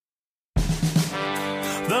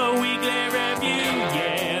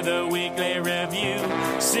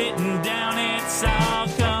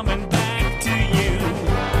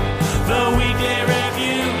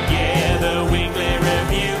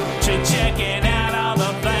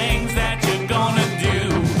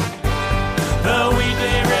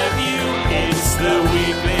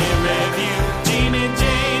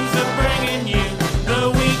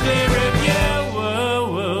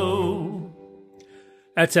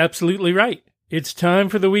That's absolutely right. It's time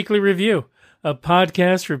for the Weekly Review, a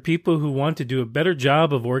podcast for people who want to do a better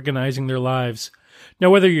job of organizing their lives.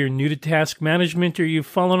 Now, whether you're new to task management or you've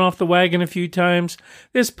fallen off the wagon a few times,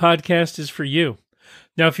 this podcast is for you.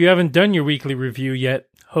 Now, if you haven't done your weekly review yet,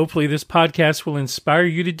 hopefully this podcast will inspire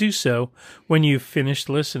you to do so when you've finished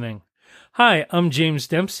listening. Hi, I'm James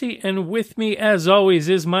Dempsey, and with me, as always,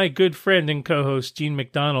 is my good friend and co-host, Gene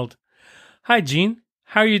McDonald. Hi, Gene.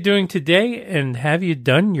 How are you doing today, and have you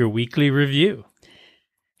done your weekly review?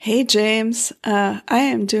 Hey, James. I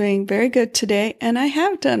am doing very good today, and I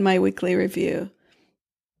have done my weekly review.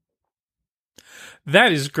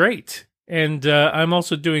 That is great. And I'm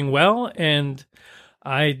also doing well, and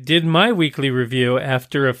I did my weekly review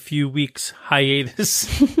after a few weeks hiatus.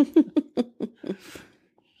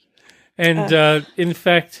 And in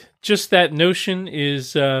fact, just that notion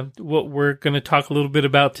is what we're going to talk a little bit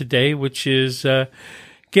about today, which is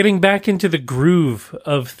getting back into the groove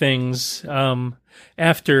of things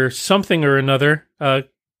after something or another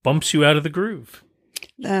bumps you out of the groove.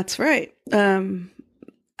 That's right. What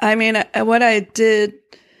I did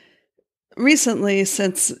recently,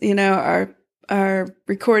 since, our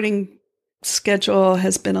recording schedule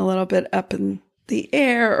has been a little bit up in the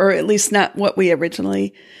air, or at least not what we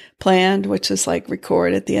originally planned, which is like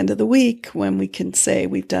record at the end of the week when we can say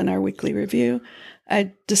we've done our weekly review.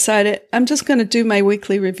 I decided I'm just going to do my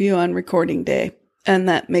weekly review on recording day, and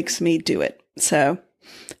that makes me do it. So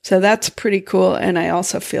that's pretty cool. And I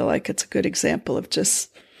also feel like it's a good example of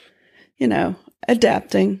just,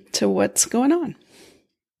 adapting to what's going on.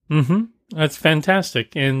 Mm-hmm. That's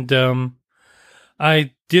fantastic. And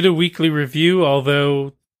I did a weekly review,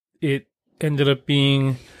 although it ended up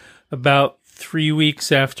being about 3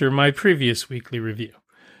 weeks after my previous weekly review.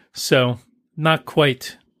 So not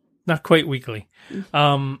quite weekly.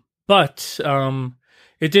 But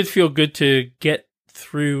it did feel good to get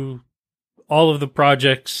through all of the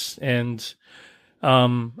projects, and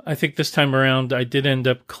I think this time around I did end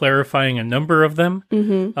up clarifying a number of them.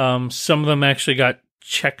 Mm-hmm. Some of them actually got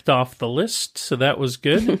checked off the list, so that was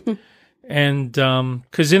good. And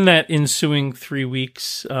because in that ensuing 3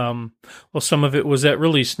 weeks, some of it was at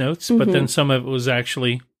release notes, mm-hmm. but then some of it was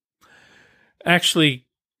actually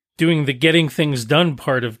doing the getting things done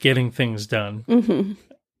part of getting things done.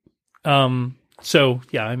 Mm-hmm. So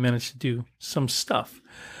yeah, I managed to do some stuff.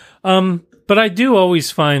 But I do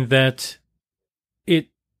always find that it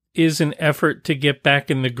is an effort to get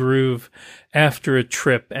back in the groove after a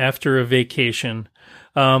trip, after a vacation.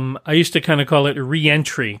 I used to kind of call it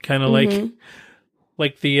re-entry, kind of mm-hmm.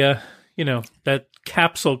 like the, that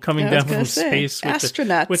capsule coming down from space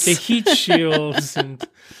with the heat shields, and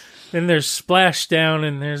then there's splashdown,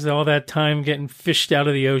 and there's all that time getting fished out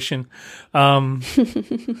of the ocean. Old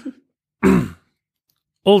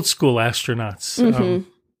school astronauts, mm-hmm.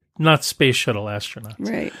 Not space shuttle astronauts.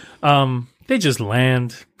 Right. They just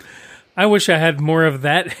land. I wish I had more of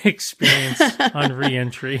that experience on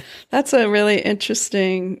re-entry. That's a really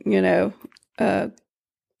interesting,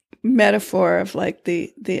 metaphor of like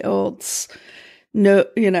the old,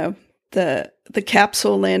 the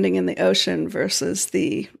capsule landing in the ocean versus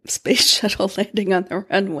the space shuttle landing on the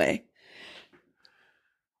runway.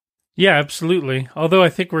 Yeah, absolutely. Although I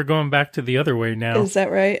think we're going back to the other way now. Is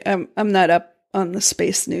that right? I'm not up on the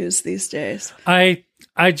space news these days. I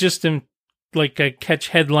just am I catch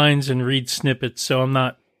headlines and read snippets, so I'm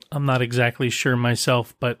not exactly sure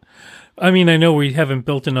myself. But I mean, I know we haven't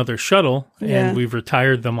built another shuttle, and we've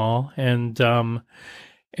retired them all, and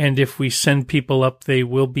if we send people up, they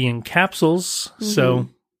will be in capsules. Mm-hmm. So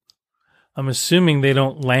I'm assuming they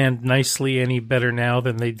don't land nicely any better now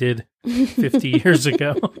than they did 50 years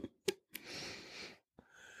ago.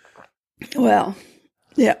 Well,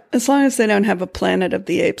 yeah, as long as they don't have a Planet of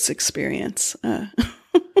the Apes experience.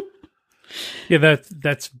 Yeah,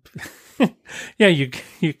 that's yeah. You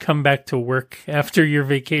come back to work after your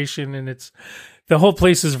vacation, and the whole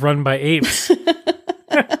place is run by apes.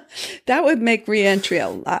 That would make re-entry a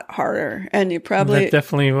lot harder, and that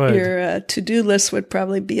definitely would. Your to-do list would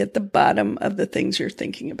probably be at the bottom of the things you're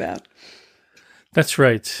thinking about. That's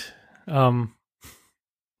right.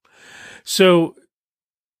 So,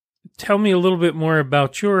 tell me a little bit more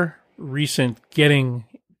about your recent getting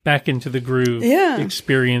back into the groove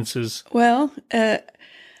experiences. Well,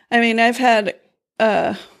 I've had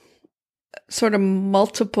sort of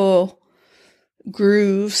multiple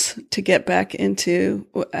grooves to get back into.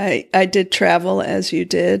 I did travel as you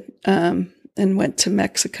did, and went to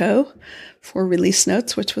Mexico for release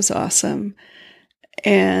notes, which was awesome.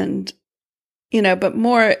 And, but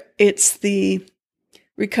more it's the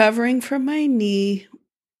recovering from my knee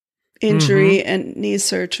injury mm-hmm. and knee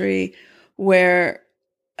surgery, where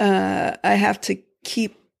I have to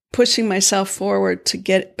keep pushing myself forward to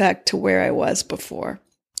get back to where I was before.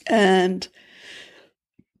 And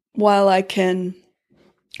while I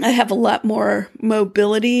have a lot more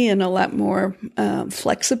mobility and a lot more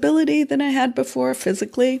flexibility than I had before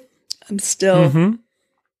physically, I'm still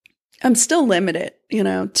limited,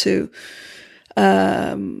 to,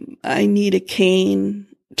 I need a cane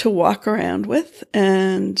to walk around with,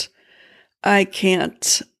 and I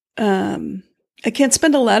can't spend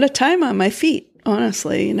a lot of time on my feet.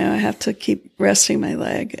 Honestly, I have to keep resting my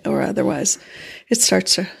leg, or otherwise it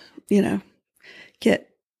starts to, get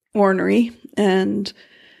ornery. And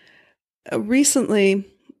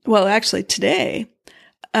today,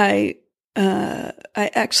 I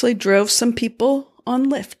actually drove some people on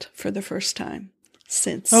Lyft for the first time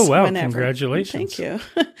since. Oh, wow. Whenever. Congratulations. Thank you.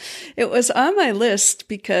 It was on my list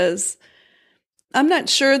because I'm not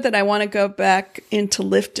sure that I want to go back into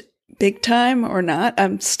Lyft big time or not.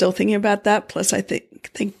 I'm still thinking about that. Plus, I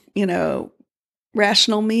think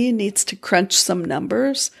rational me needs to crunch some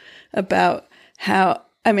numbers about how.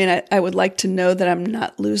 I mean, I would like to know that I'm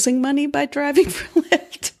not losing money by driving for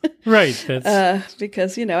Lyft. Right. That's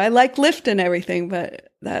because, I like Lyft and everything,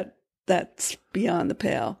 but that's beyond the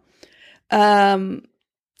pale.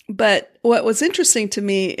 But what was interesting to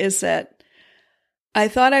me is that I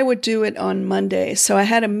thought I would do it on Monday. So I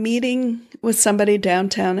had a meeting with somebody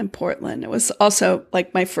downtown in Portland. It was also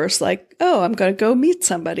like my first, I'm going to go meet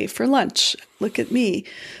somebody for lunch. Look at me,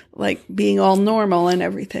 like being all normal and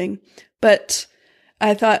everything. But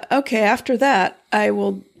I thought, okay, after that, I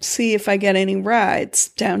will see if I get any rides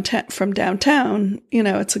from downtown.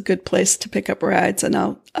 It's a good place to pick up rides, and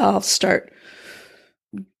I'll start,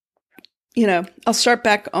 I'll start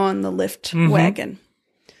back on the Lyft wagon.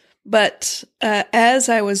 But as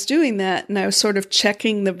I was doing that, and I was sort of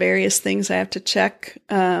checking the various things I have to check,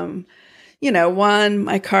 one,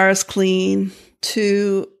 my car is clean.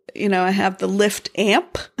 Two, I have the Lyft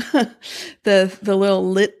amp, the little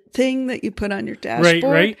lit thing that you put on your dashboard.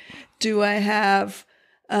 Right. Do I have,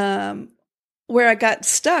 where I got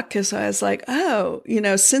stuck is I was like,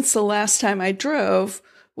 since the last time I drove,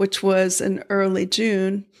 which was in early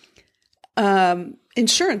June,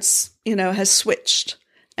 insurance, has switched.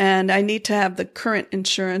 And I need to have the current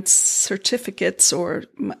insurance certificates or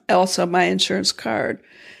also my insurance card.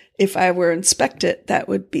 If I were inspected, that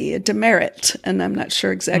would be a demerit. And I'm not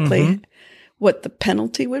sure exactly what the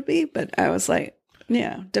penalty would be, but I was like,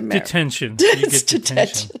 yeah, demerit. Detention. It's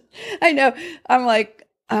detention. I know. I'm like,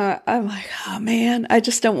 oh man, I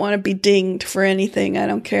just don't want to be dinged for anything. I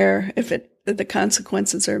don't care if the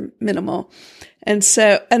consequences are minimal. And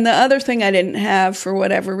the other thing I didn't have for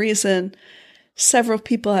whatever reason, several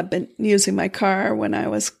people have been using my car when I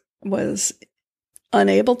was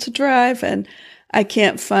unable to drive, and I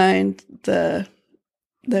can't find the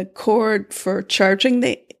cord for charging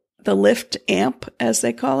the Lyft amp, as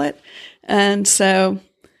they call it. And so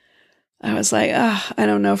I was like, I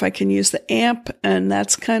don't know if I can use the amp, and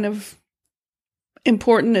that's kind of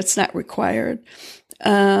important. It's not required.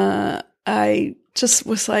 I just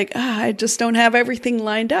was like, I just don't have everything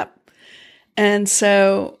lined up. And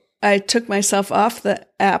so I took myself off the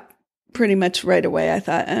app pretty much right away. I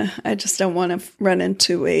thought, I just don't want to run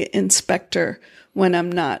into a inspector when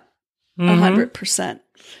I'm not 100%.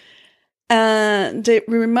 And it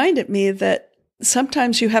reminded me that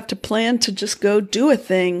sometimes you have to plan to just go do a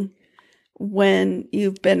thing when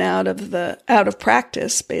you've been out of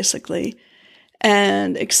practice, basically,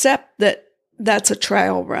 and accept that that's a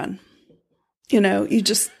trial run. You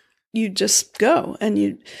just go,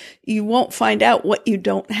 and you won't find out what you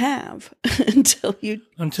don't have until you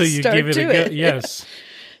give it a go. Yes.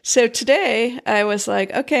 So today I was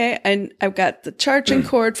like, okay, I've got the charging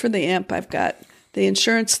cord for the amp. I've got the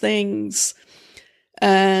insurance things,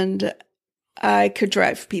 and I could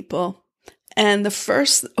drive people. And the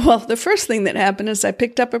first thing that happened is I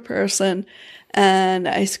picked up a person, and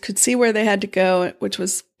I could see where they had to go, which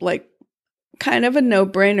was like kind of a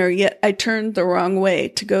no-brainer, yet I turned the wrong way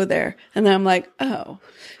to go there. And then I'm like, oh,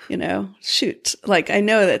 shoot. Like, I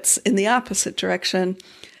know that's in the opposite direction.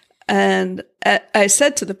 And I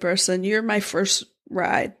said to the person, you're my first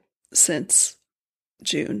ride since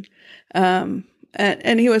June. And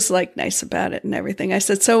he was like nice about it and everything. I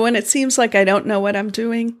said, so when it seems like I don't know what I'm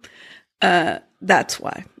doing, that's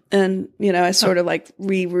why. And, I sort of like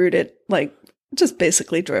rerouted, like just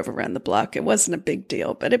basically drove around the block. It wasn't a big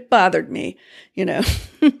deal, but it bothered me, and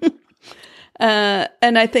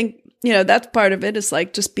I think, that's part of it is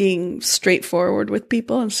like just being straightforward with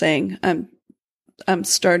people and saying, I'm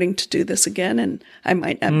starting to do this again, and I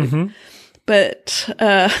might not be. But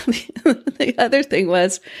the other thing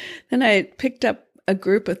was, then I picked up a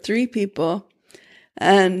group of 3 people.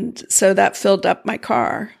 And so that filled up my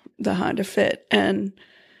car, the Honda Fit. And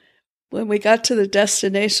when we got to the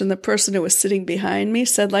destination, the person who was sitting behind me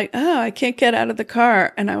said like, "Oh, I can't get out of the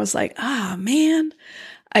car." And I was like, "Ah, man."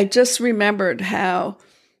 I just remembered how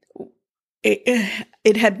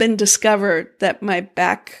it had been discovered that my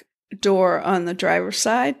back door on the driver's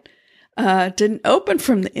side didn't open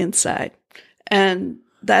from the inside. And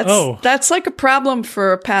that's like a problem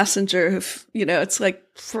for a passenger who, it's like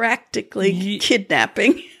practically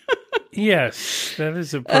kidnapping. Yes, that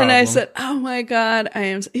is a problem. And I said, "Oh my God, I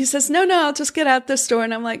am." He says, No, I'll just get out this door.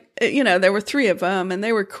 And I'm like, there were 3 of them and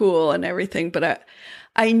they were cool and everything. But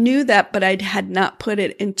I knew that, but I had not put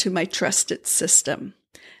it into my trusted system.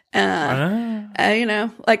 I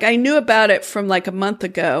knew about it from like a month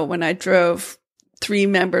ago when I drove 3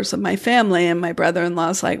 members of my family, and my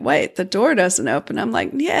brother-in-law's like, "Wait, the door doesn't open." I'm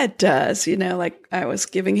like, "Yeah, it does." Like I was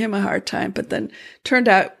giving him a hard time, but then turned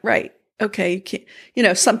out, right. Okay. You can't,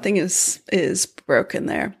 something is broken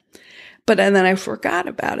there. And then I forgot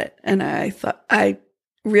about it. And I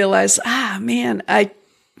realized, man, I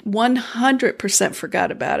 100%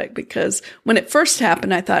 forgot about it, because when it first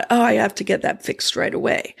happened, I thought, I have to get that fixed right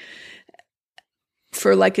away.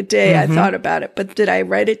 For like a day, I thought about it, but did I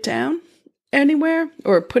write it down anywhere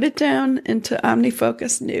or put it down into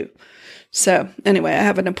OmniFocus? No. So anyway, I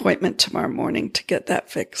have an appointment tomorrow morning to get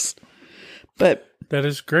that fixed. But that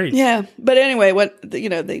is great. Yeah. But anyway, what,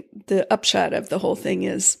 the upshot of the whole thing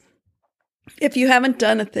is, if you haven't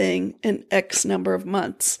done a thing in X number of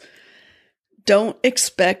months, don't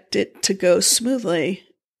expect it to go smoothly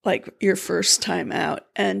like your first time out,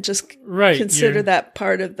 and just consider that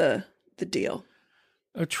part of the deal.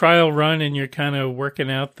 A trial run, and you're kind of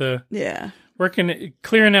clearing out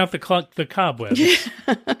the cobwebs,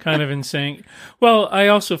 kind of, and saying, well, I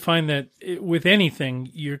also find that with anything,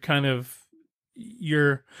 you're kind of,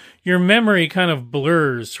 your memory kind of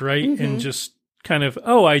blurs, right? And just kind of,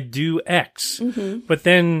 I do X. But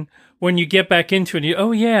then when you get back into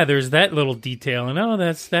it, there's that little detail, and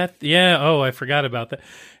that's that. Yeah. I forgot about that.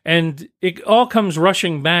 And it all comes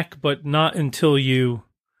rushing back, but not until you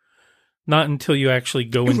actually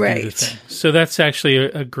go and do the thing. So that's actually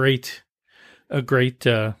a great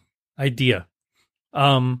idea.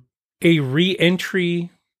 A re-entry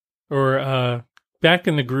or back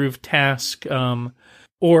in the groove task,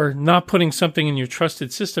 or not putting something in your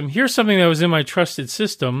trusted system. Here's something that was in my trusted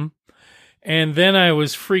system, and then I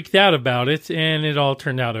was freaked out about it, and it all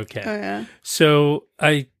turned out okay. Oh, yeah. So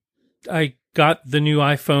I got the new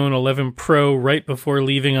iPhone 11 Pro right before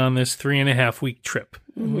leaving on this 3.5 week trip.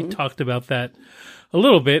 We talked about that a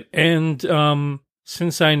little bit. And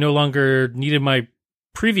since I no longer needed my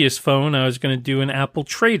previous phone, I was going to do an Apple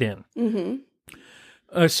trade-in.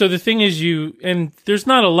 So the thing is, and there's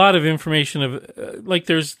not a lot of information of,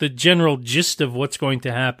 there's the general gist of what's going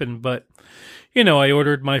to happen, but, I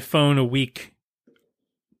ordered my phone a week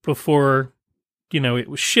before, it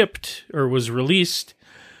was shipped or was released.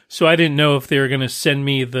 So I didn't know if they were going to send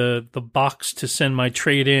me the box to send my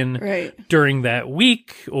trade-in during that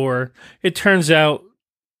week, or it turns out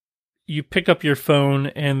you pick up your phone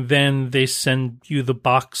and then they send you the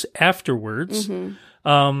box afterwards.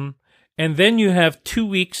 And then you have 2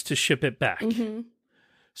 weeks to ship it back.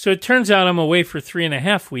 So it turns out I'm away for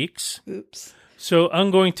 3.5 weeks. Oops. So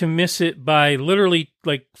I'm going to miss it by literally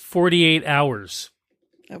 48 hours.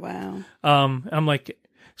 Oh, wow. I'm like,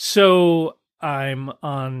 so I'm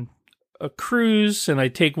on a cruise, and I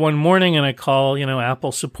take one morning and I call,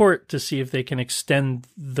 Apple support to see if they can extend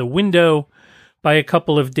the window by a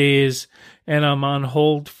couple of days. And I'm on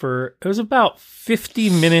hold it was about 50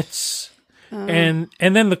 minutes. And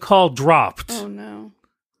then the call dropped. Oh, no.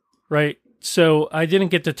 Right. So I didn't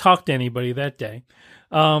get to talk to anybody that day.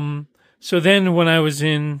 So then when I was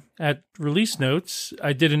at release notes,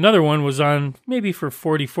 I did another one, was on maybe for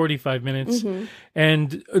 40, 45 minutes.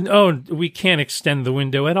 And, we can't extend the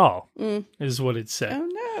window at all, is what it said.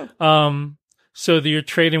 Oh, no. So your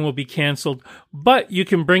trade-in will be canceled, but you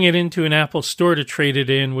can bring it into an Apple store to trade it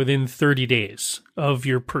in within 30 days of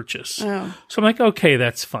your purchase. Oh. So I'm like, okay,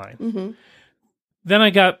 that's fine. Then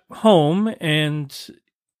I got home, and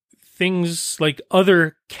things like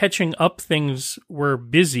other catching up things were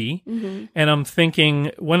busy. And I'm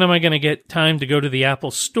thinking, when am I going to get time to go to the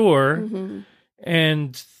Apple store?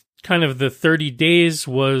 And kind of the 30 days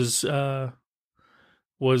was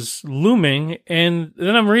looming. And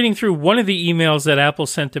then I'm reading through one of the emails that Apple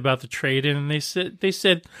sent about the trade-in, and they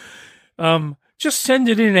said, just send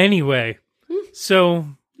it in anyway. So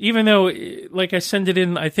even though, I send it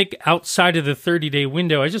in, I think outside of the 30-day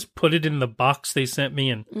window, I just put it in the box they sent me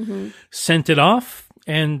and sent it off.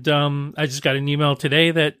 And I just got an email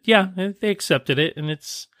today that, yeah, they accepted it, and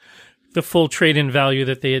it's the full trade-in value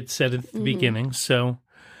that they had said at the beginning. So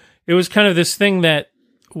it was kind of this thing that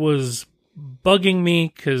was bugging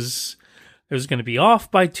me because it was going to be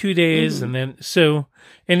off by 2 days. And in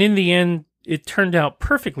the end, it turned out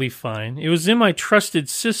perfectly fine. It was in my trusted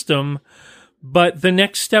system, but the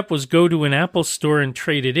next step was go to an Apple store and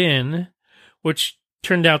trade it in, which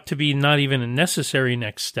turned out to be not even a necessary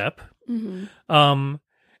next step.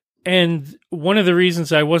 And one of the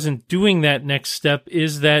reasons I wasn't doing that next step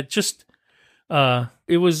is that just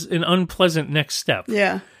it was an unpleasant next step.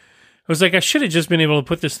 Yeah. I was like, I should have just been able to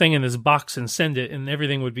put this thing in this box and send it, and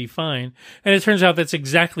everything would be fine. And it turns out that's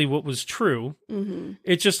exactly what was true.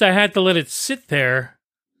 It just, I had to let it sit there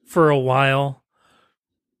for a while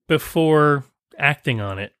before acting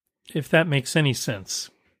on it, if that makes any sense.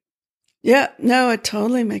 Yeah, no, it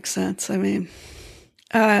totally makes sense. I mean,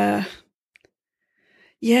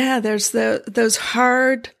 yeah, there's those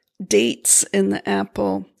hard dates in the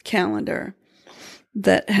Apple calendar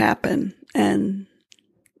that happen. And,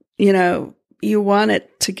 you know, you wanted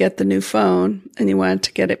to get the new phone and you wanted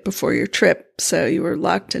to get it before your trip. So you were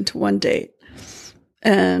locked into one date.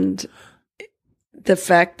 And the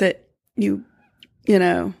fact that you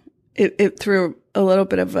know, it threw a little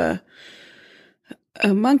bit of a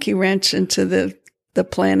monkey wrench into the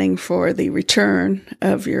planning for the return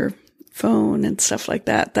of your phone and stuff like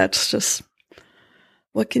that. That's just,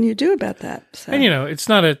 what can you do about that? So. And, you know, it's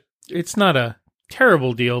not a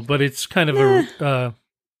terrible deal, but it's kind of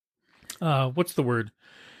what's the word?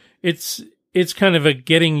 It's kind of a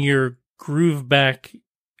getting your groove back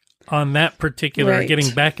on that particular, right.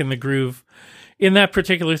 Getting back in the groove in that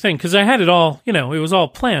particular thing. Because I had it all, you know, it was all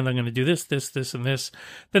planned. I'm going to do this, and this.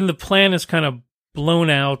 Then the plan is kind of blown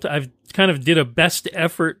out. I've kind of did a best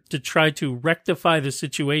effort to try to rectify the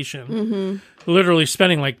situation. Literally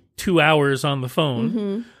spending like 2 hours on the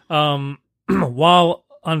phone while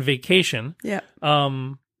on vacation. Yeah.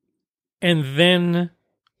 And then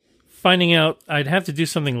finding out I'd have to do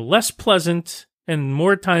something less pleasant and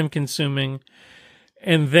more time consuming,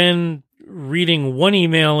 and then reading one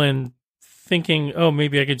email and thinking, oh,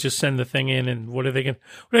 maybe I could just send the thing in, and what are they going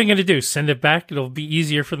to do? Send it back? It'll be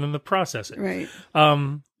easier for them to process it. Right.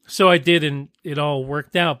 So I did, and it all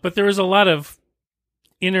worked out. But there was a lot of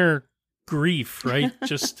inner grief, right?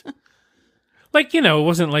 Just like, you know, it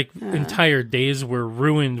wasn't like entire days were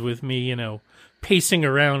ruined with me, you know, pacing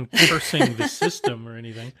around cursing the system or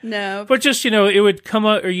anything. No. But just, you know, it would come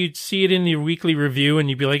out, or you'd see it in your weekly review, and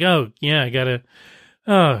you'd be like, oh, yeah, I got to,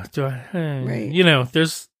 Right. You know,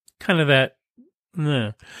 there's kind of that.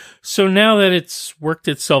 So now that it's worked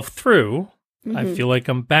itself through, I feel like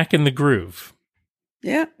I'm back in the groove.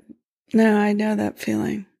 Yeah. No, I know that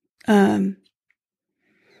feeling.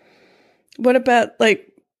 What about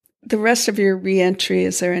like the rest of your reentry?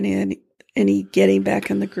 Is there any getting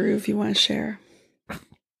back in the groove you want to share?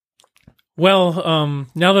 Well,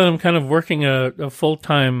 now that I'm kind of working a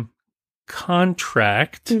full-time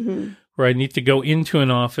contract where I need to go into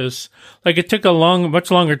an office, like it took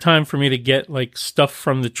much longer time for me to get like stuff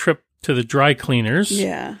from the trip to the dry cleaners.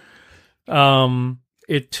 Yeah.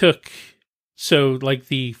 It took, so like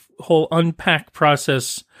the whole unpack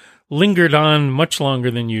process lingered on much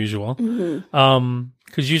longer than usual.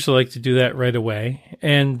 Because usually I like to do that right away.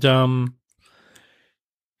 And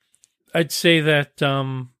I'd say that,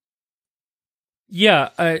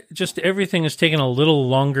 just everything has taken a little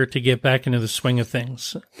longer to get back into the swing of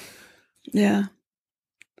things. Yeah.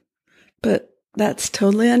 But that's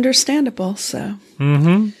totally understandable. So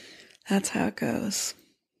that's how it goes.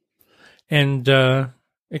 And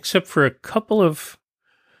except for a couple of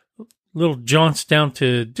little jaunts down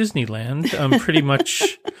to Disneyland, I'm pretty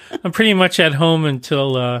much at home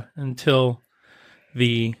until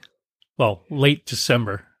the late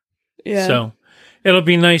December. Yeah. So it'll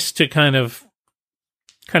be nice to kind of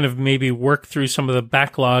maybe work through some of the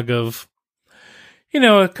backlog of, you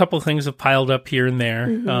know, a couple of things have piled up here and there.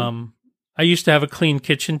 I used to have a clean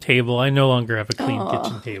kitchen table. I no longer have a clean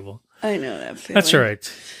kitchen table. I know that feeling. That's all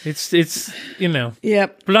right. It's you know.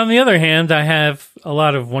 Yep. But on the other hand, I have a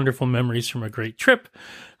lot of wonderful memories from a great trip.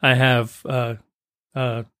 I have a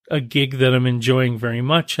gig that I'm enjoying very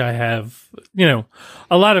much. I have, you know,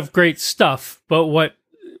 a lot of great stuff. But what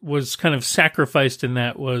was kind of sacrificed in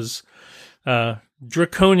that was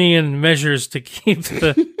draconian measures to keep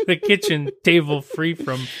the kitchen table free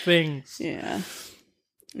from things. Yeah.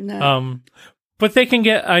 No. But they can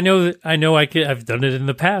get. I've done it in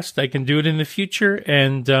the past. I can do it in the future,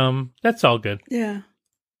 and that's all good. Yeah.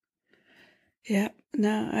 Yeah.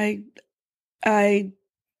 No, I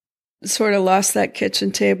sort of lost that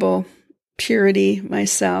kitchen table purity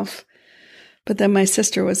myself. But then my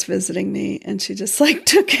sister was visiting me, and she just like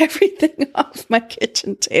took everything off my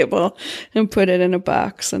kitchen table and put it in a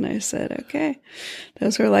box. And I said, okay,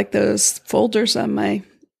 those were like those folders on my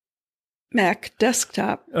Mac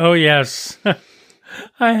desktop. Oh, yes.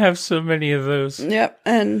 I have so many of those. Yep.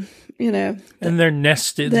 And, and they're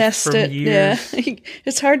nested from years. Yeah.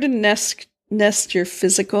 It's hard to nest your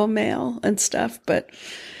physical mail and stuff, but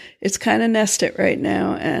it's kind of nested right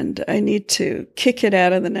now. And I need to kick it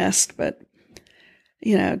out of the nest. But,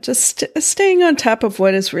 just staying on top of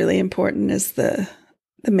what is really important is the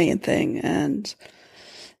main thing. And,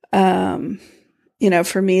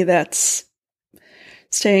 for me, that's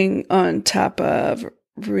staying on top of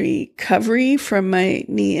recovery from my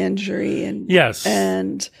knee injury. And yes.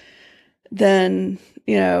 And then,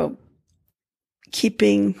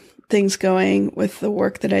 keeping things going with the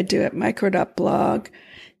work that I do at Micro.blog,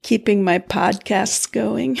 keeping my podcasts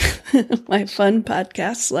going, my fun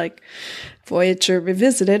podcasts like Voyager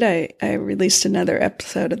Revisited. I released another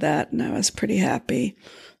episode of that, and I was pretty happy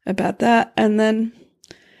about that. And then,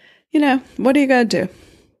 what do you got to do?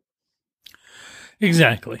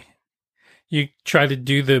 Exactly. You try to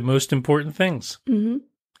do the most important things. Mm-hmm.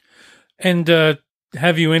 And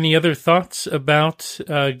have you any other thoughts about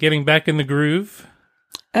getting back in the groove?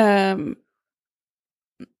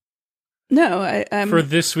 No, I'm for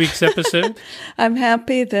this week's episode. I'm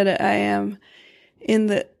happy that I am in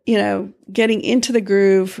the, getting into the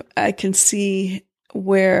groove. I can see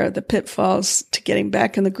where the pitfalls to getting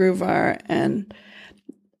back in the groove are, and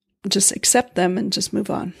just accept them and just move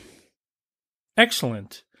on.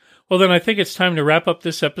 Excellent. Well, then I think it's time to wrap up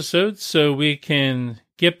this episode so we can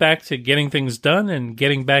get back to getting things done and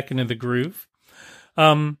getting back into the groove.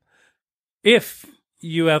 If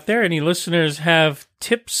you out there, any listeners, have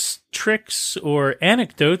tips, tricks, or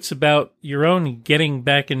anecdotes about your own getting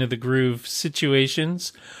back into the groove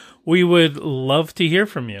situations, we would love to hear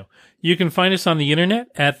from you. You can find us on the internet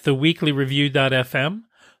at theweeklyreview.fm.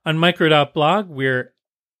 On micro.blog, we're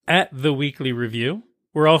at The Weekly Review.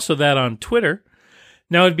 We're also that on Twitter.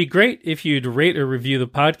 Now, it'd be great if you'd rate or review the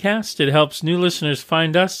podcast. It helps new listeners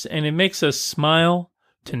find us, and it makes us smile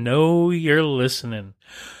to know you're listening.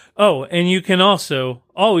 Oh, and you can also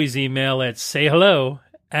always email at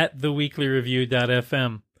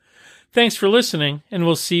sayhello@theweeklyreview.fm. Thanks for listening, and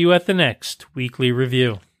we'll see you at the next Weekly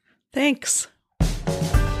Review. Thanks.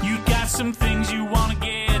 You got some things you want to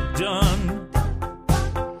get done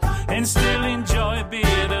and still enjoy a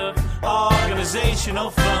bit of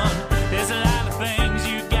organizational fun.